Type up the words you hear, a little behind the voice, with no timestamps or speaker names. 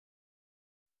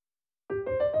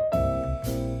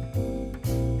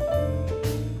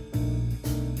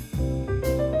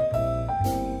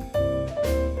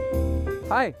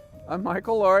Hi, I'm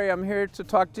Michael Laurie. I'm here to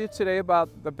talk to you today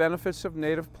about the benefits of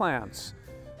native plants.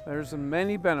 There's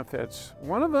many benefits.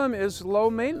 One of them is low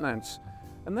maintenance.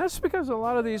 And that's because a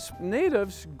lot of these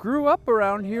natives grew up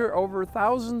around here over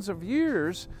thousands of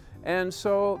years. And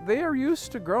so they are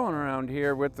used to growing around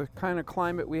here with the kind of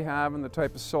climate we have and the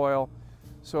type of soil.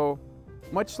 So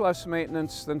much less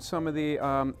maintenance than some of the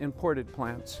imported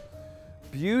plants.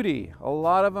 Beauty, a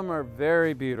lot of them are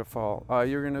very beautiful.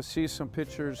 You're going to see some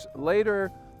pictures later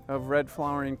of red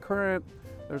flowering currant.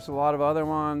 There's a lot of other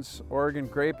ones. Oregon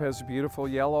grape has beautiful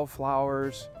yellow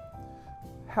flowers.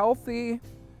 Healthy,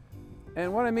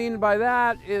 and what I mean by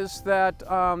that is that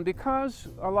because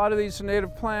a lot of these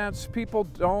native plants, people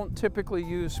don't typically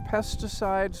use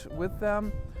pesticides with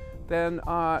them, then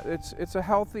it's a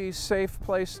healthy, safe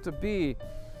place to be.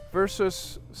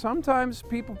 Versus sometimes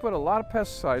people put a lot of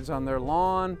pesticides on their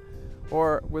lawn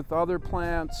or with other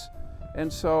plants,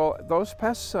 and so those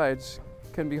pesticides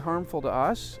can be harmful to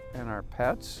us and our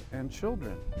pets and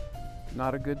children.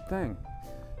 Not a good thing.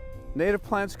 Native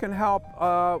plants can help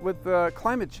with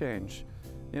climate change.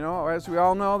 You know, as we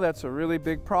all know, that's a really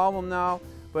big problem now,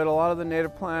 but a lot of the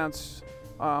native plants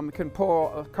can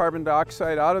pull carbon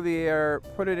dioxide out of the air,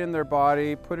 put it in their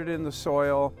body, put it in the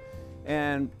soil.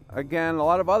 And again, a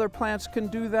lot of other plants can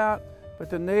do that, but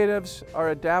the natives are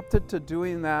adapted to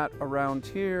doing that around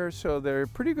here, so they're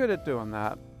pretty good at doing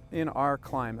that in our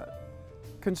climate.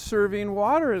 Conserving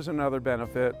water is another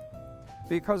benefit,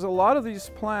 because a lot of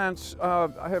these plants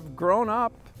have grown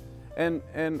up and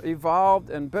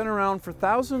evolved and been around for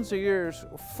thousands of years,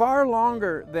 far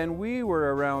longer than we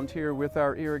were around here with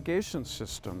our irrigation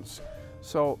systems.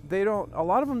 So a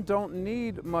lot of them don't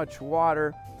need much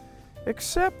water,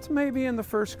 except maybe in the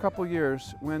first couple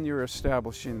years when you're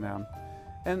establishing them.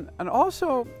 And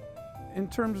also, in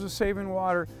terms of saving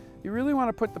water, you really want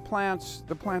to put the plants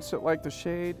that like the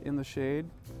shade in the shade,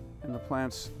 and the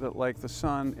plants that like the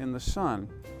sun in the sun.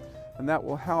 And that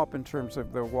will help in terms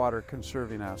of the water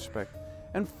conserving aspect.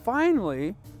 And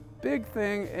finally, big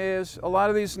thing is a lot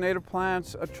of these native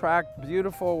plants attract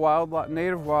beautiful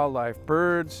native wildlife,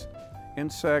 birds,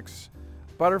 insects,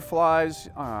 butterflies,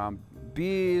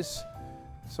 bees.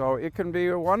 So it can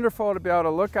be wonderful to be able to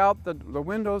look out the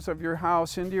windows of your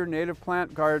house into your native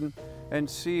plant garden and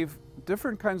see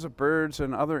different kinds of birds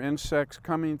and other insects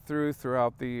coming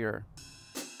throughout the year.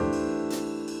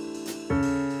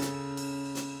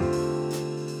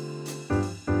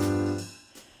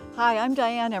 Hi, I'm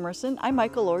Diane Emerson. I'm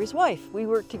Michael Laurie's wife. We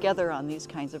work together on these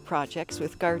kinds of projects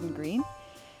with Garden Green.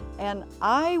 And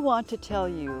I want to tell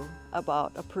you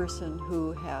about a person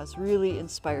who has really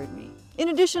inspired me. In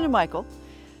addition to Michael,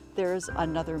 there's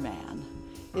another man.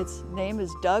 His name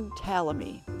is Doug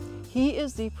Tallamy. He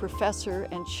is the professor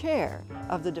and chair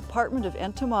of the Department of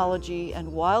Entomology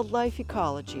and Wildlife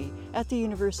Ecology at the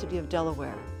University of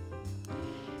Delaware.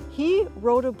 He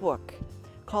wrote a book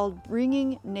called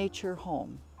Bringing Nature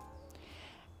Home.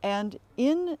 And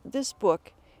in this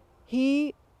book,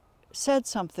 he said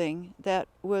something that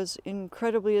was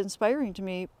incredibly inspiring to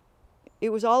me. It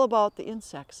was all about the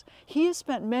insects. He has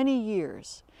spent many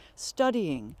years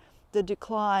studying the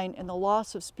decline and the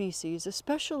loss of species,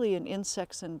 especially in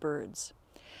insects and birds.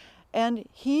 And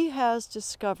he has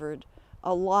discovered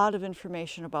a lot of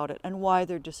information about it and why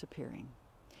they're disappearing.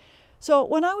 So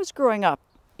when I was growing up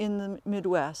in the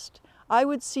Midwest, I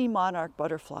would see monarch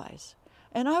butterflies.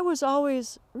 And I was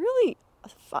always really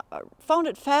found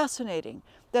it fascinating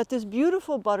that this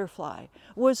beautiful butterfly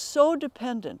was so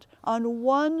dependent on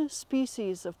one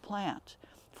species of plant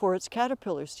for its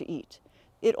caterpillars to eat.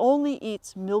 It only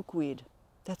eats milkweed.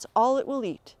 That's all it will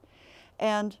eat.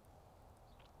 And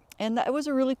that was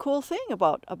a really cool thing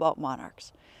about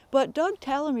monarchs. But Doug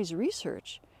Tallamy's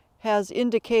research has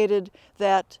indicated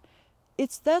that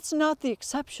that's not the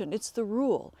exception, it's the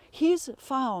rule. He's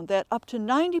found that up to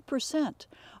 90%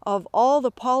 of all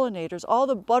the pollinators, all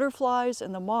the butterflies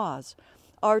and the moths,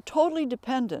 are totally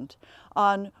dependent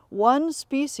on one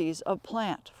species of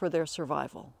plant for their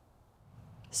survival.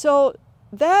 So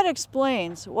that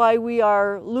explains why we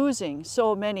are losing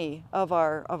so many of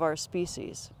our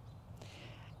species.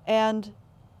 And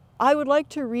I would like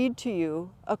to read to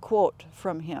you a quote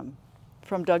from him,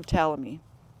 from Doug Tallamy.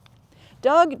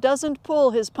 Doug doesn't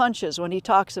pull his punches when he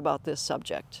talks about this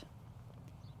subject.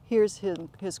 Here's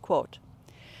his quote.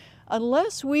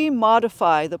 Unless we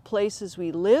modify the places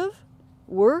we live,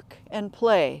 work, and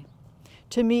play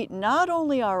to meet not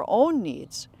only our own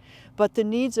needs, but the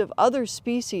needs of other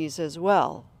species as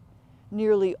well,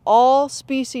 nearly all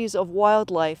species of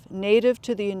wildlife native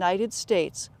to the United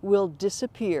States will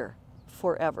disappear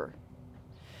forever.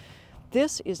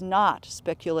 This is not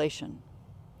speculation.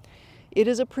 It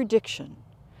is a prediction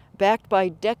backed by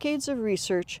decades of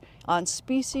research on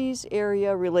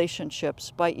species-area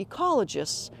relationships by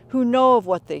ecologists who know of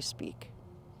what they speak.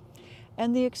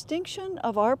 And the extinction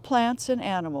of our plants and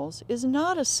animals is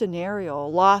not a scenario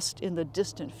lost in the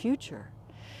distant future.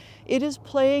 It is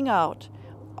playing out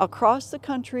across the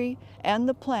country and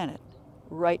the planet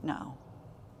right now.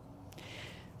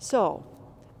 So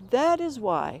that is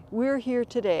why we're here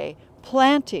today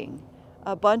planting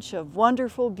a bunch of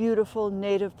wonderful, beautiful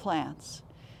native plants.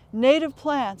 Native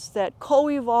plants that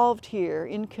co-evolved here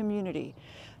in community.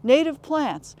 Native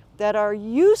plants that are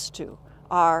used to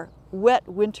our wet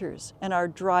winters and our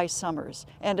dry summers,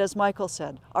 and as Michael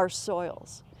said, our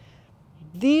soils.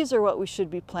 These are what we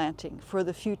should be planting for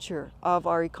the future of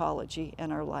our ecology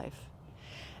and our life.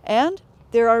 And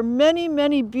there are many,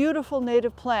 many beautiful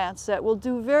native plants that will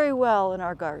do very well in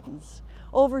our gardens.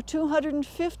 Over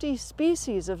 250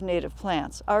 species of native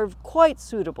plants are quite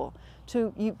suitable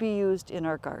to be used in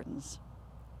our gardens.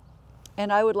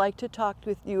 And I would like to talk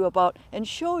with you about and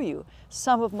show you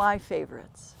some of my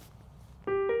favorites.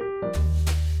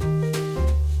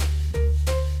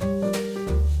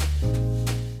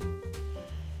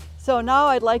 So now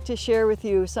I'd like to share with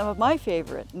you some of my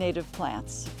favorite native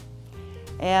plants.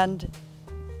 And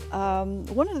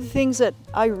one of the things that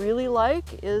I really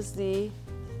like is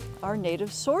our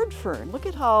native sword fern. Look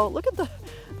at the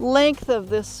length of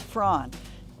this frond.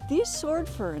 These sword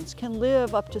ferns can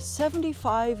live up to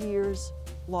 75 years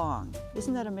long.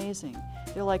 Isn't that amazing?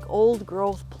 They're like old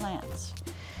growth plants.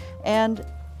 And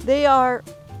they are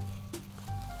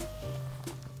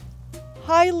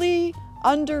highly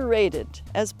underrated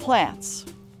as plants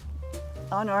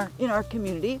in our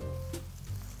community.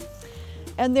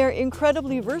 And they're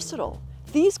incredibly versatile.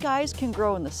 These guys can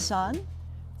grow in the sun,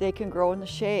 they can grow in the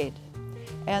shade.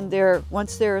 And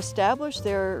once they're established,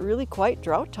 they're really quite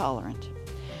drought tolerant.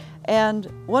 And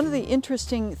one of the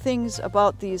interesting things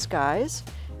about these guys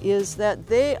is that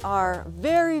they are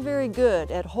very, very good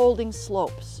at holding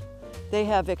slopes. They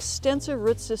have extensive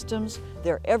root systems,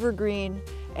 they're evergreen,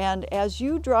 and as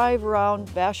you drive around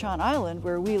Vashon Island,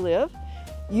 where we live,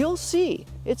 you'll see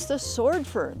it's the sword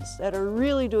ferns that are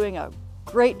really doing a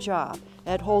great job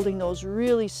at holding those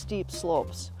really steep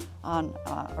slopes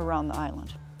around the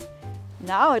island.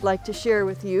 Now I'd like to share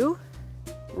with you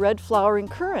red flowering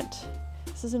currant.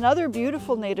 This is another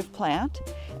beautiful native plant,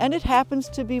 and it happens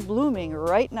to be blooming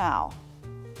right now.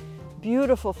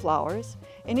 Beautiful flowers.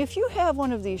 And if you have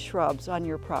one of these shrubs on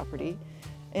your property,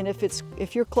 and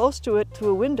if you're close to it, to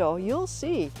a window, you'll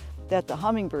see that the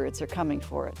hummingbirds are coming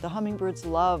for it. The hummingbirds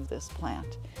love this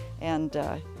plant. And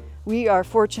we are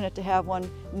fortunate to have one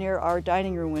near our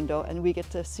dining room window, and we get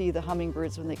to see the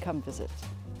hummingbirds when they come visit.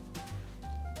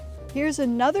 Here's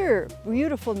another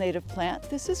beautiful native plant.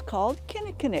 This is called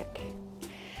kinnikinick.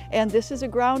 And this is a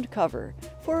ground cover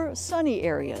for sunny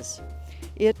areas.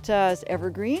 It is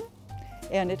evergreen,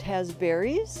 and it has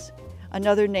berries.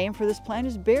 Another name for this plant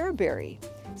is bearberry.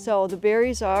 So the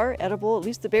berries are edible, at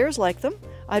least the bears like them.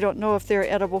 I don't know if they're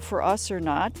edible for us or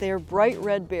not. They are bright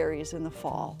red berries in the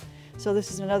fall. So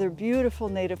this is another beautiful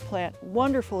native plant,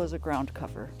 wonderful as a ground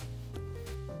cover.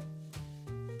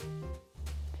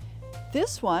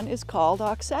 This one is called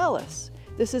Oxalis.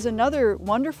 This is another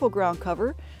wonderful ground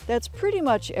cover that's pretty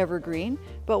much evergreen,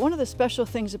 but one of the special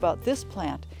things about this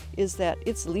plant is that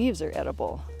its leaves are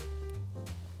edible.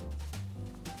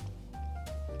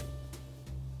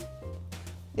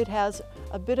 It has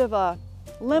a bit of a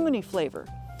lemony flavor.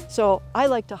 So I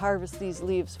like to harvest these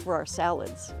leaves for our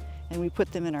salads, and we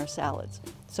put them in our salads.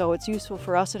 So it's useful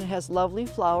for us, and it has lovely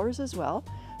flowers as well.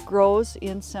 Grows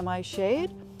in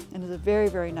semi-shade and is a very,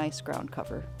 very nice ground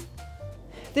cover.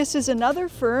 This is another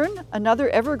fern, another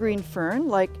evergreen fern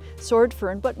like sword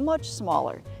fern, but much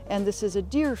smaller. And this is a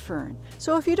deer fern.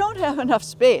 So if you don't have enough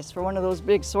space for one of those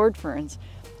big sword ferns,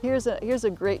 here's a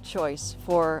great choice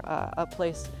for a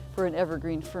place for an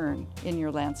evergreen fern in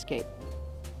your landscape.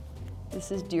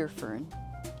 This is deer fern.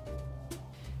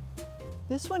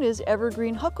 This one is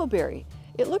evergreen huckleberry.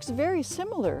 It looks very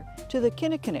similar to the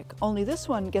kinnikinick, only this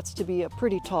one gets to be a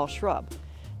pretty tall shrub.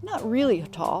 Not really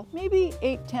tall, maybe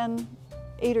 8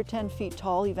 or 10 feet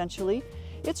tall eventually.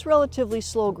 It's relatively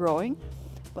slow growing,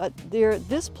 but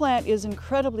this plant is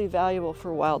incredibly valuable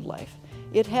for wildlife.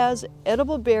 It has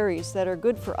edible berries that are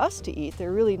good for us to eat.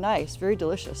 They're really nice, very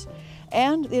delicious.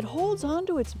 And it holds on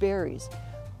to its berries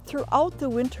throughout the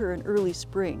winter and early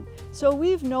spring. So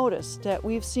we've noticed that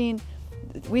we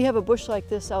have a bush like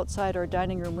this outside our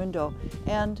dining room window,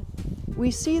 and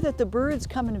we see that the birds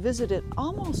come and visit it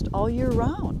almost all year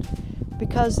round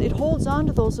because it holds on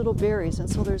to those little berries, and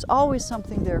so there's always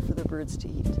something there for the birds to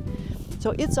eat.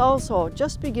 So it's also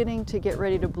just beginning to get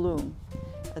ready to bloom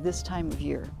this time of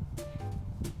year.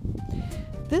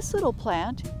 This little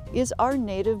plant is our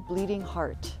native bleeding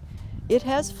heart. It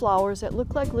has flowers that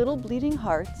look like little bleeding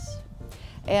hearts,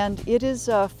 and it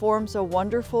forms a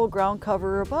wonderful ground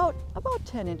cover about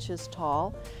 10 inches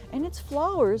tall, and its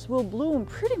flowers will bloom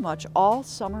pretty much all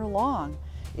summer long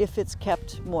if it's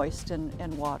kept moist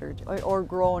and watered or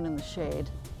grown in the shade.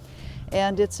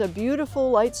 And it's a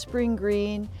beautiful light spring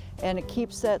green, and it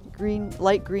keeps that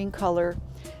light green color,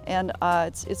 and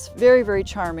it's very, very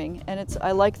charming. And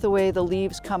I like the way the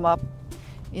leaves come up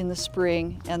in the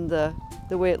spring and the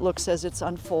way it looks as it's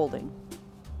unfolding.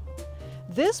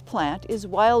 This plant is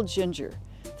wild ginger.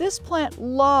 This plant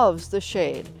loves the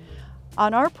shade.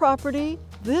 On our property,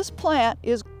 this plant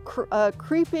is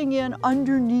creeping in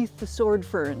underneath the sword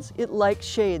ferns. It likes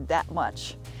shade that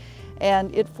much.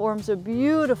 And it forms a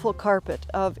beautiful carpet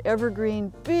of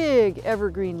evergreen, big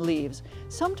evergreen leaves,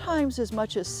 sometimes as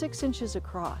much as 6 inches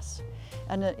across,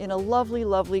 and in a lovely,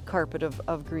 lovely carpet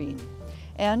of green.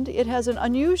 And it has an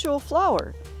unusual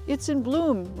flower. It's in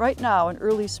bloom right now in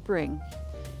early spring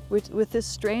with this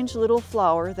strange little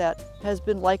flower that has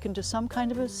been likened to some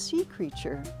kind of a sea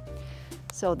creature.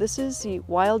 So this is the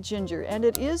wild ginger, and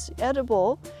it is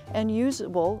edible and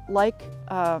usable like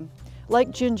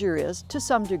ginger is to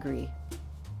some degree.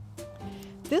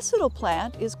 This little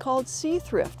plant is called sea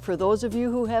thrift. For those of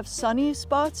you who have sunny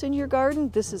spots in your garden,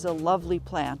 this is a lovely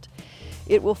plant.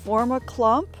 It will form a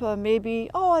clump, maybe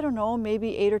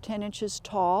 8 or 10 inches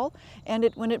tall, and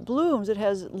when it blooms, it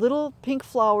has little pink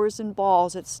flowers and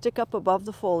balls that stick up above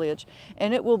the foliage,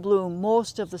 and it will bloom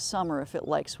most of the summer if it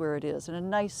likes where it is, in a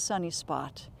nice sunny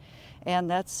spot. And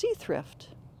that's sea thrift.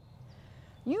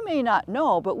 You may not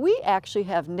know, but we actually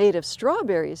have native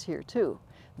strawberries here too.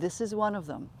 This is one of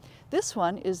them. This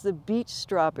one is the Beet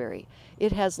Strawberry.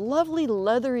 It has lovely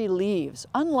leathery leaves,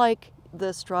 unlike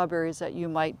the strawberries that you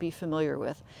might be familiar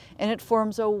with. And it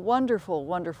forms a wonderful,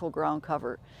 wonderful ground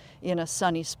cover in a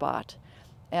sunny spot.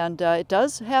 And it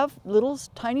does have little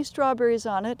tiny strawberries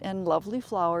on it and lovely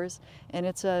flowers, and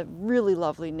it's a really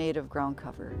lovely native ground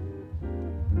cover.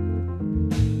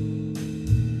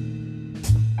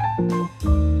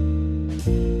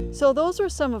 So those are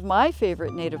some of my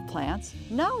favorite native plants.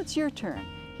 Now it's your turn.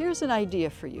 Here's an idea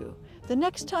for you. The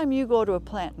next time you go to a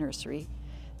plant nursery,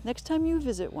 next time you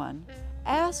visit one,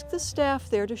 ask the staff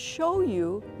there to show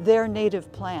you their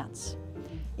native plants.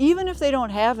 Even if they don't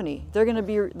have any, they're going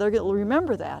to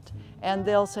remember that, and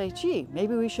they'll say, gee,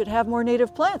 maybe we should have more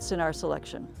native plants in our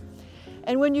selection.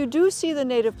 And when you do see the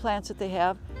native plants that they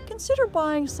have, consider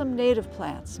buying some native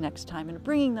plants next time and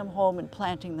bringing them home and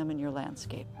planting them in your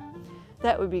landscape.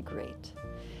 That would be great.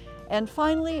 And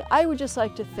finally, I would just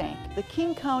like to thank the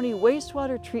King County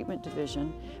Wastewater Treatment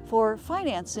Division for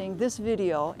financing this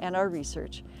video and our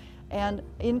research, and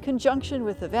in conjunction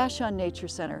with the Vashon Nature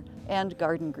Center and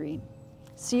Garden Green.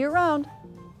 See you around.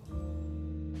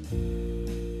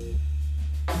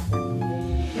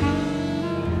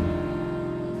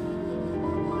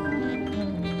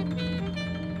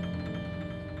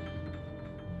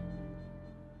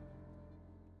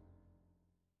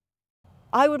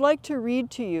 I would like to read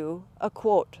to you a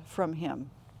quote from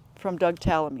him, from Doug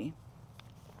Tallamy.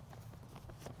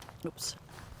 Oops.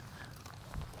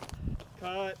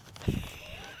 Cut.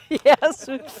 Yes,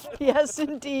 yes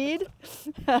indeed.